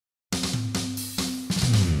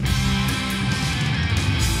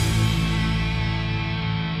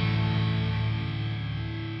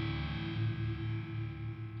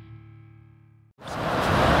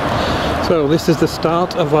So this is the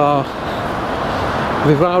start of our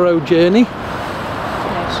Vivaro journey.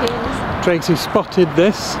 There she is. Tracy spotted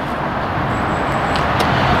this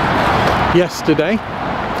yesterday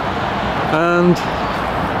and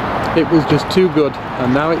it was just too good,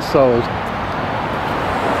 and now it's sold.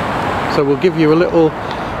 So we'll give you a little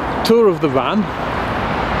tour of the van.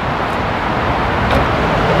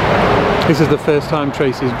 This is the first time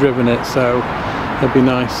Tracy's driven it, so it'd be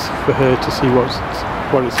nice for her to see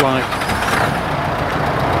what it's like.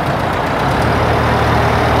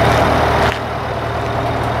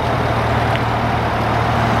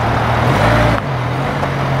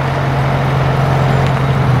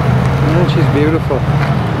 She's beautiful.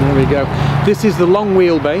 There we go. This is the long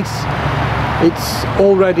wheelbase. It's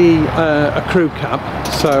already a crew cab,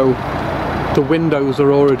 so the windows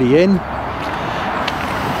are already in.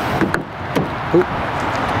 Ooh.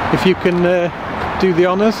 If you can do the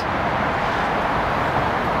honours.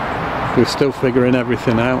 We're still figuring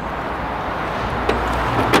everything out.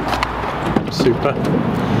 Super.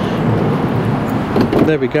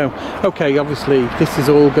 There we go. Okay, obviously this is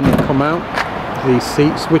all going to come out. These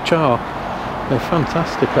seats, which they're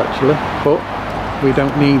fantastic actually, but we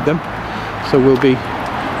don't need them, so we'll be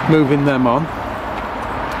moving them on.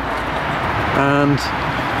 And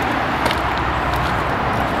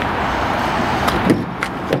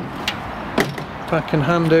if I can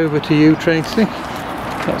hand over to you, Tracy,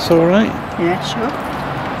 that's all right? Yeah, sure.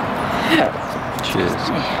 Cheers.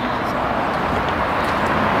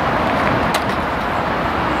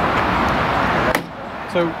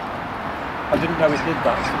 So I didn't know it did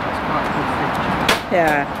that, so that's quite a good feature.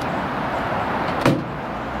 Yeah.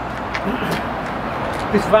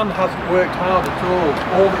 This van hasn't worked hard at all.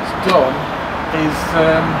 All it's done is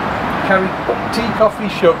carry tea, coffee,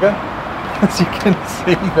 sugar, as you can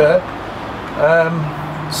see there,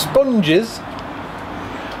 sponges,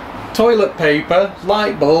 toilet paper,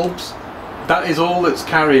 light bulbs. That is all that's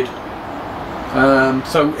carried.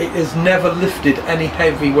 So it has never lifted any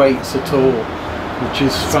heavy weights at all, which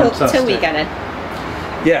is fantastic. Till we get in.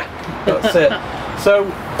 Yeah, that's it. So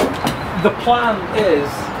the plan is,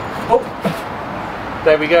 oh,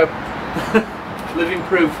 there we go, living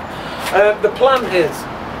proof. The plan is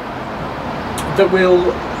that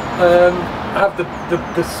we'll have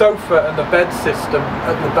the sofa and the bed system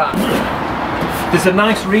at the back. There's a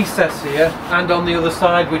nice recess here and on the other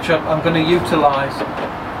side, which I'm going to utilise,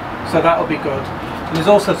 so that'll be good. And there's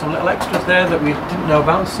also some little extras there that we didn't know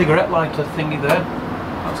about. Cigarette lighter thingy there,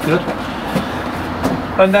 that's good.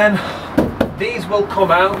 And then these will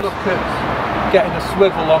come out. Look at getting a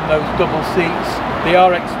swivel on those double seats. They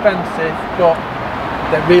are expensive, but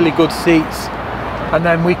they're really good seats. And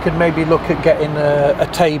then we could maybe look at getting a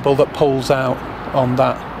table that pulls out on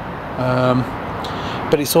that.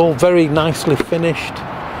 But it's all very nicely finished.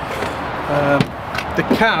 The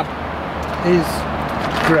cab is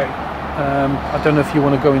great. I don't know if you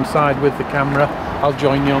want to go inside with the camera. I'll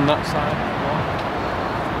join you on that side.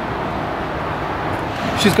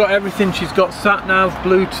 She's got everything. She's got sat-nav,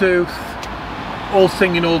 Bluetooth, all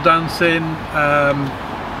singing, all dancing,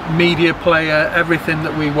 media player, everything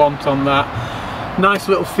that we want on that. Nice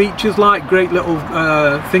little features, like great little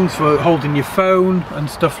things for holding your phone and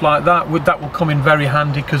stuff like that. That will come in very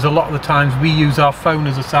handy, because a lot of the times we use our phone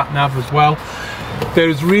as a sat-nav as well.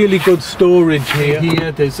 There's really good storage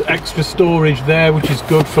here. There's extra storage there, which is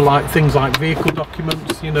good for like things like vehicle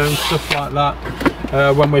documents, you know, stuff like that.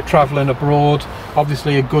 When we're traveling abroad,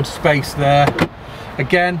 obviously a good space there.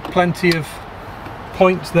 Again, plenty of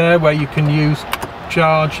points there where you can use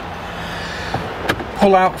charge.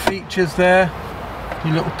 Pull out features there,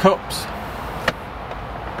 your little cups.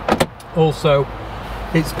 Also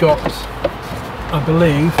it's got, I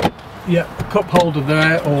believe, yeah, a cup holder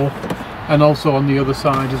there, and also on the other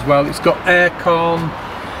side as well. It's got aircon,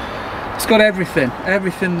 it's got everything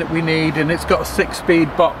that we need, and it's got a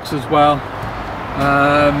 6-speed box as well.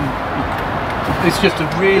 It's just a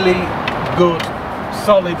really good,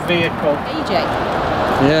 solid vehicle. AJ.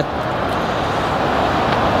 Yeah.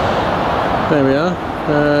 There we are.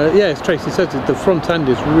 Yeah, as Tracy said, the front end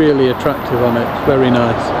is really attractive on it. It's very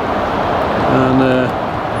nice. And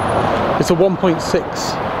it's a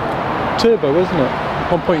 1.6 turbo, isn't it?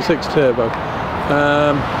 1.6 turbo.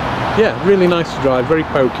 Yeah, really nice to drive, very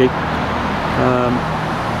pokey.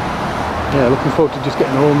 Yeah, looking forward to just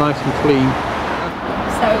getting it all nice and clean.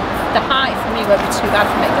 So the height for me won't be too bad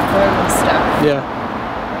to make the room and stuff. Yeah,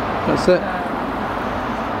 that's it.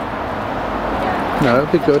 Yeah. No,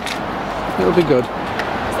 it'll be good. It'll be good.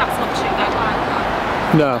 Because that's not too bad like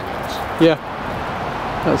that. No. Yeah,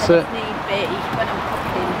 that's it. If need be, when I'm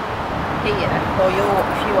cooking, here, or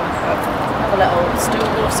if you want to have a little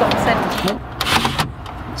stool or something.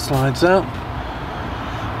 It slides out,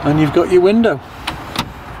 and you've got your window.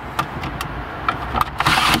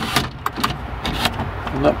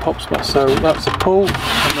 And that pops back, so that's a pull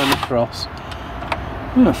and then across.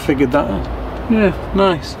 Yeah, I figured that out. Yeah,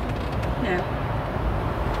 nice. Yeah.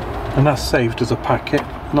 And that's saved as a packet,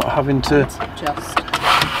 not having to adjust.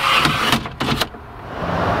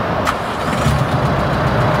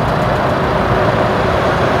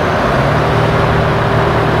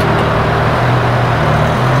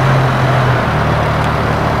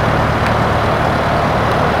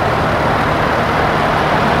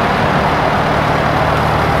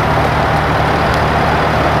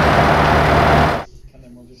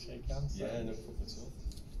 Yeah, no problem at all.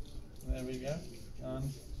 There we go.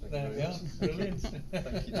 And there we are. Brilliant.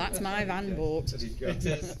 That's my van bought. It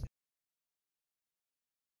is.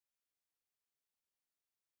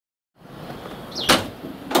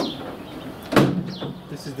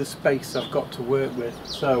 This is the space I've got to work with.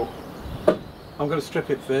 So I'm going to strip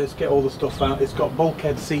it first, get all the stuff out. It's got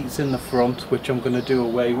bulkhead seats in the front, which I'm going to do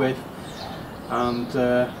away with, and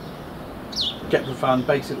get the van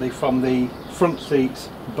basically from the front seats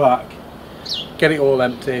back, get it all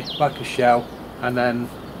empty like a shell, and then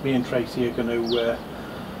me and Tracy are going to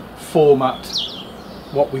format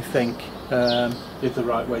what we think is the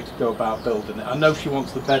right way to go about building it. I know she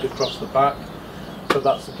wants the bed across the back, so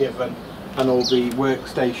that's a given, and all the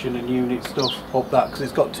workstation and unit stuff up that, because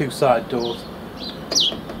it's got 2 side doors.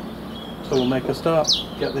 So we'll make a start,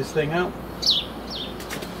 get this thing out.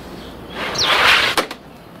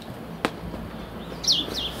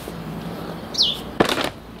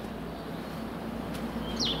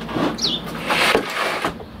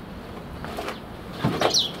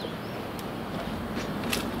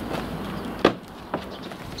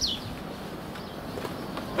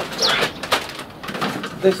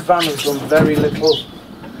 This van has done very little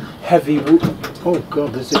heavy work. Oh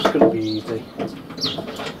god, this is going to be easy.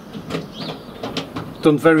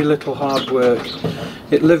 Done very little hard work.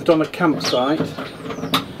 It lived on a campsite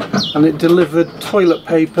and it delivered toilet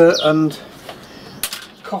paper and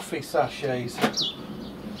coffee sachets.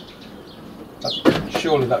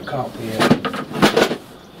 Surely that can't be it.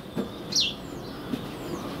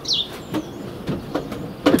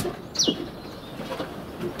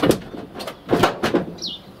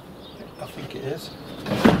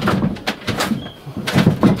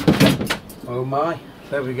 Oh my,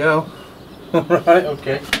 there we go. Right,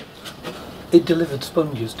 okay. It delivered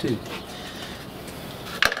sponges too.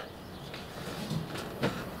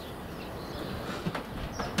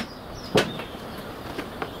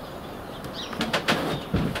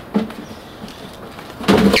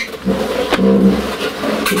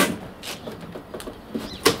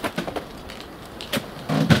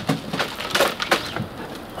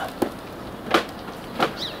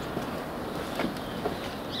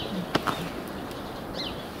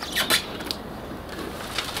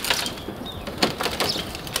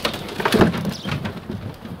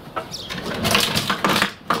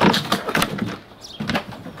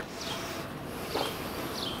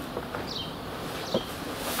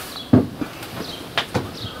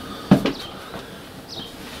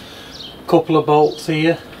 Couple of bolts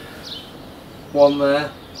here, one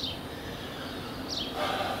there,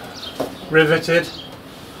 riveted,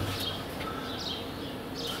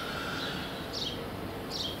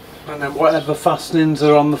 and then whatever fastenings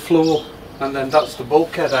are on the floor, and then that's the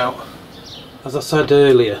bulkhead out. As I said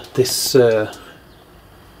earlier, this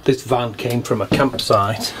van came from a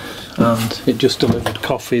campsite and it just delivered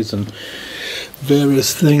coffees and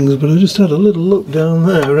various things, but I just had a little look down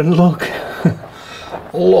there and look.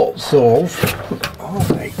 Lots of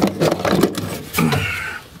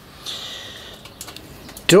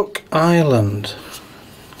Duck Island,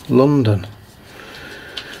 London.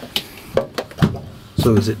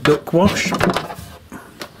 So is it duck wash?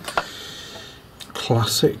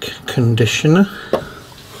 Classic conditioner.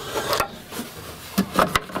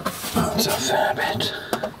 That's a fair bit.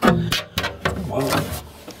 Well,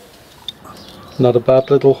 not a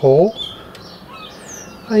bad little haul.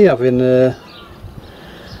 Are you having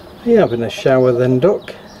a shower then,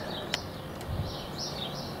 Duck?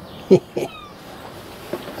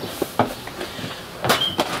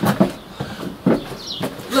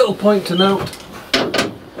 Little point to note,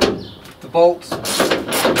 the bolts,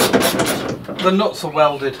 the nuts are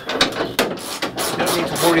welded. You don't need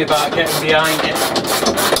to worry about getting behind it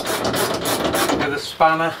with a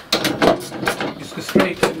spanner. Just go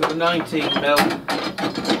straight in with a 19mm.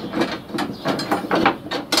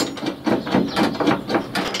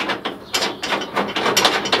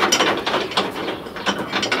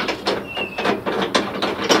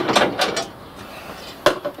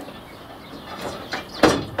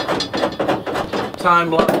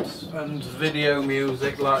 time lapse and video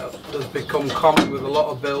music like has become common with a lot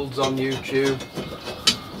of builds on YouTube.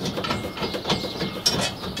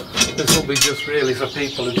 This will be just really for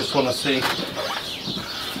people who just want to see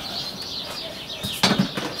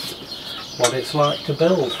what it's like to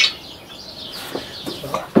build.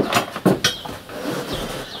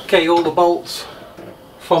 Okay, all the bolts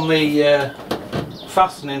from the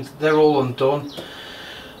fastenings, they're all undone.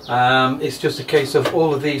 It's just a case of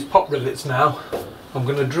all of these pop rivets now. I'm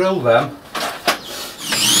going to drill them.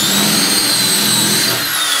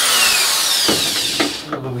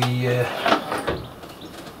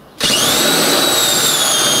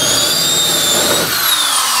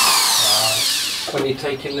 When you're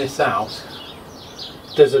taking this out,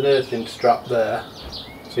 there's an earthing strap there,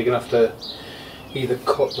 so you're going to have to either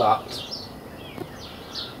cut that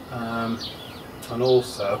and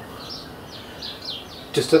also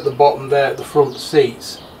just at the bottom there at the front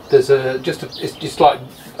seats there's it's just like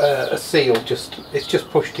a seal, it's just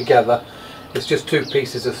pushed together. It's just two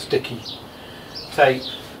pieces of sticky tape.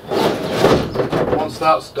 Once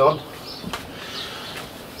that's done,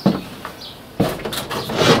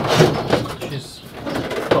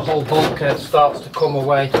 the whole bulkhead starts to come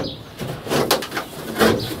away.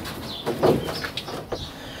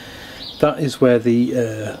 That is where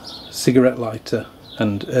the cigarette lighter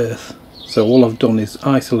and earth, so all I've done is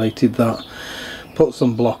isolated that, put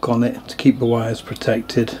some block on it to keep the wires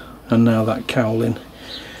protected, and now that cowling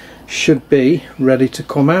should be ready to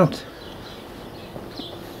come out.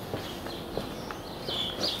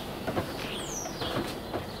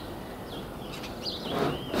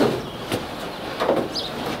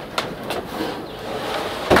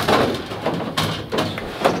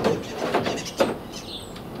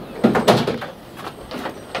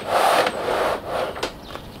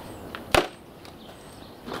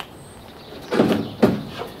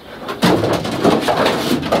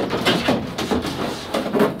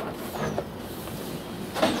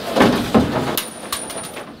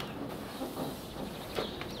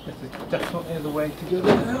 Definitely the way to go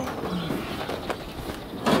now.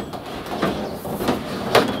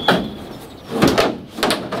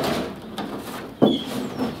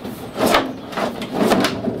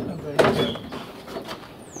 And there you go.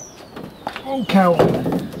 Oh, cow.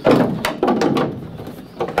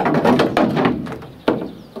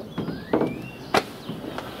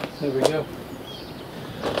 There we go.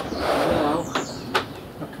 Now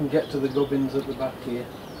I can get to the gubbins at the back here.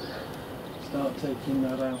 Start taking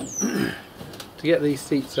that out. To get these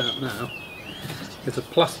seats out now, there's a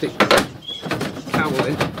plastic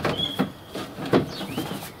cowling.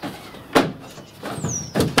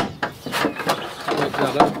 Break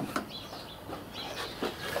that up.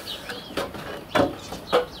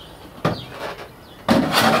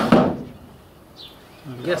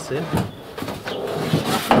 I'm guessing.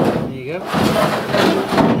 There you go.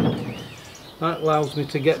 That allows me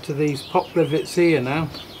to get to these pop rivets here now.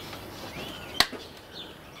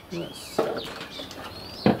 Yes.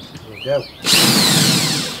 There we go.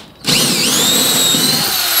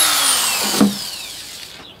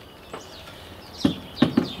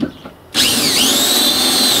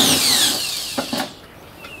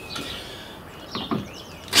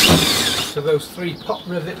 So those three pop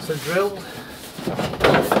rivets are drilled.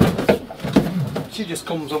 She just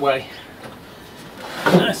comes away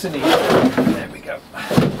nice and easy. There we go.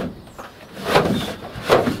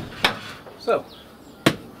 So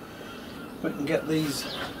we can get these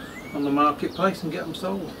on the marketplace and get them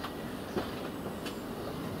sold.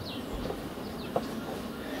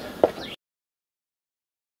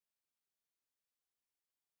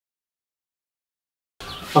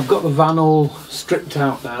 I've got the van all stripped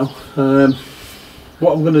out now.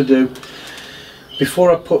 What I'm going to do,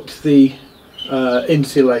 before I put the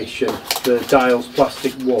insulation, the Dials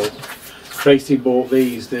plastic wool, Tracy bought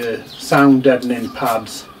these, the sound deadening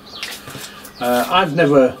pads. I've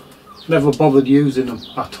never bothered using them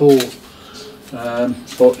at all,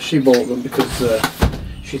 but she bought them because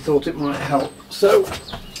she thought it might help. So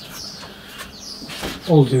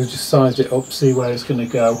all I'll do is just size it up, see where it's going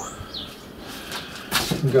to go.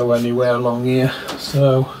 It can go anywhere along here,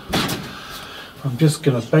 so I'm just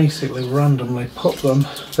going to basically randomly put them.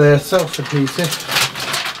 They're self-adhesive.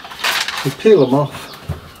 You peel them off,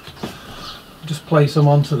 just place them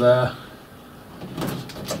onto there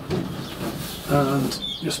and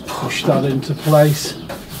just push that into place.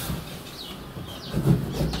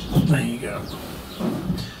 There you go.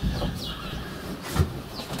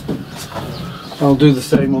 I'll do the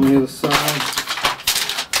same on the other side.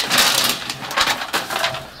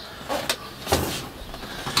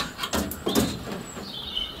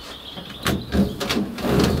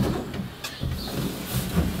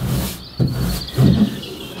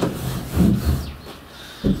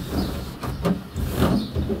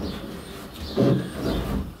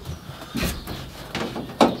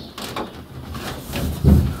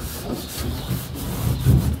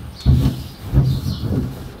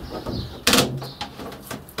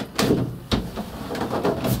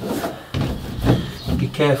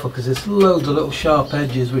 careful because there's loads of little sharp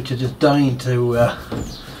edges which are just dying to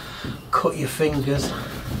cut your fingers.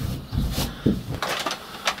 A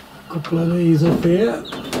couple of these up here.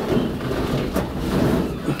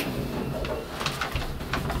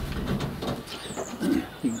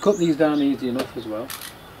 You can cut these down easy enough as well.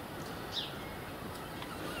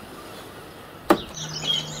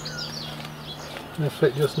 They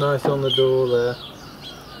fit just nice on the door there.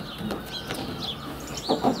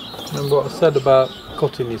 Remember what I said about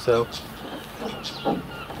cutting yourself?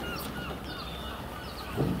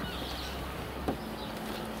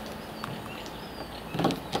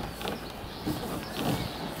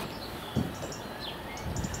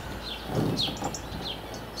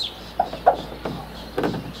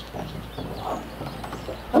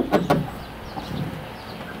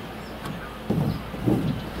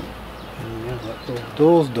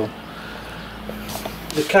 Door's done.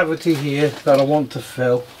 The cavity here that I want to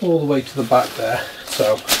fill all the way to the back there,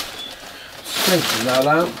 so straighten that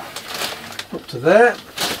out up to there.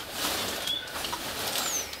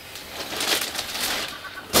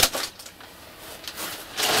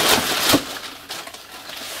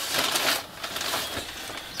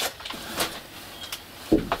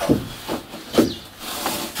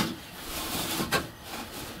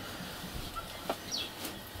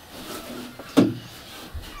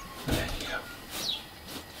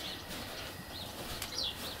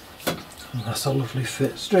 And that's a lovely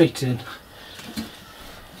fit straight in.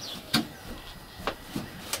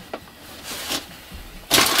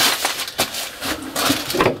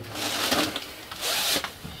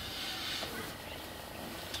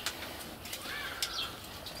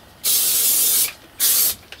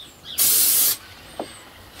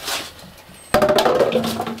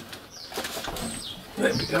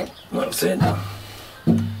 There we go, that's in.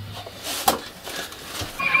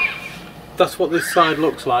 That's what this side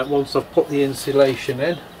looks like once I've put the insulation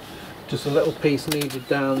in. Just a little piece needed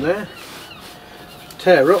down there.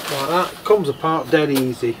 Tear up like that, comes apart dead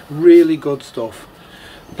easy. Really good stuff.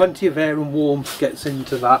 Plenty of air and warmth gets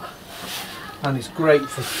into that, and it's great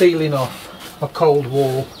for sealing off a cold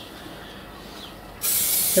wall.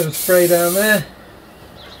 Get a spray down there.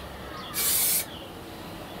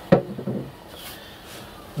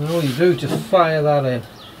 And all you do is just fire that in.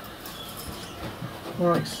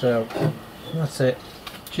 Like so. That's it.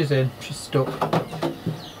 She's in. She's stuck.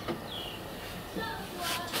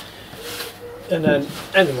 And then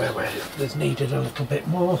anywhere where there's needed a little bit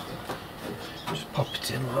more, just pop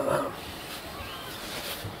it in like that.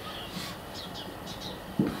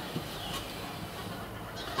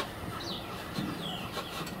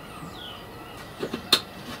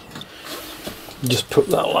 Just put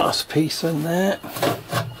that last piece in there.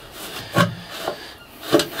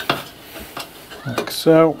 Like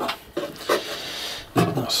so.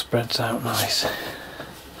 That spreads out nice.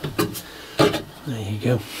 There you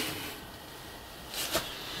go.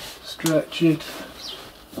 Stretch it.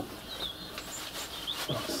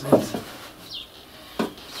 That's it.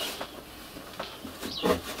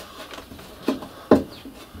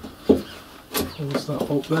 Pulls that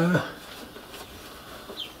up there.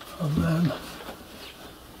 And then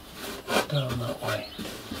down that way.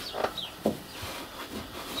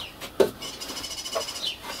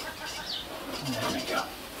 There we go.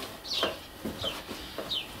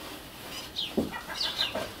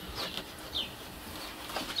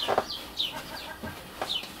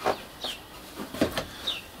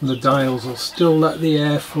 The dials will still let the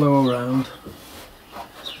air flow around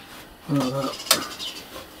like that.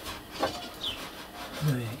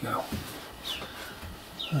 There you go.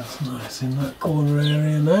 That's nice in that corner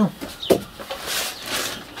area now.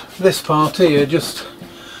 This part here, just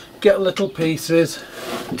get little pieces,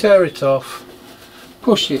 tear it off,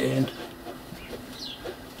 push it in,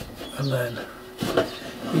 and then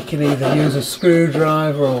you can either use a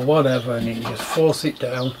screwdriver or whatever, and you can just force it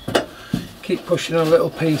down. Keep pushing a little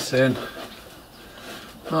piece in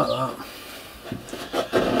like that,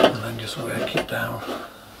 and then just work it down.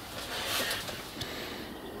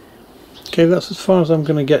 Okay, that's as far as I'm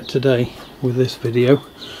going to get today with this video.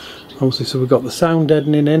 Obviously, so we've got the sound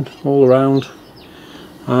deadening in all around,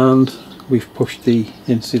 and we've pushed the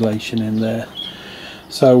insulation in there.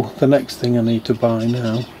 So the next thing I need to buy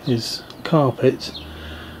now is carpet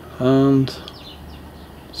and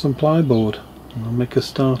some plyboard, and I'll make a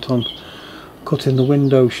start on cutting the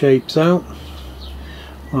window shapes out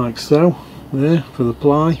like so, there for the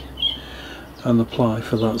ply, and the ply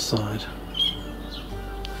for that side.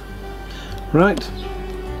 Right,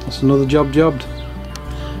 that's another job jobbed.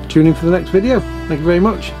 Tune in for the next video. Thank you very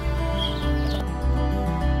much.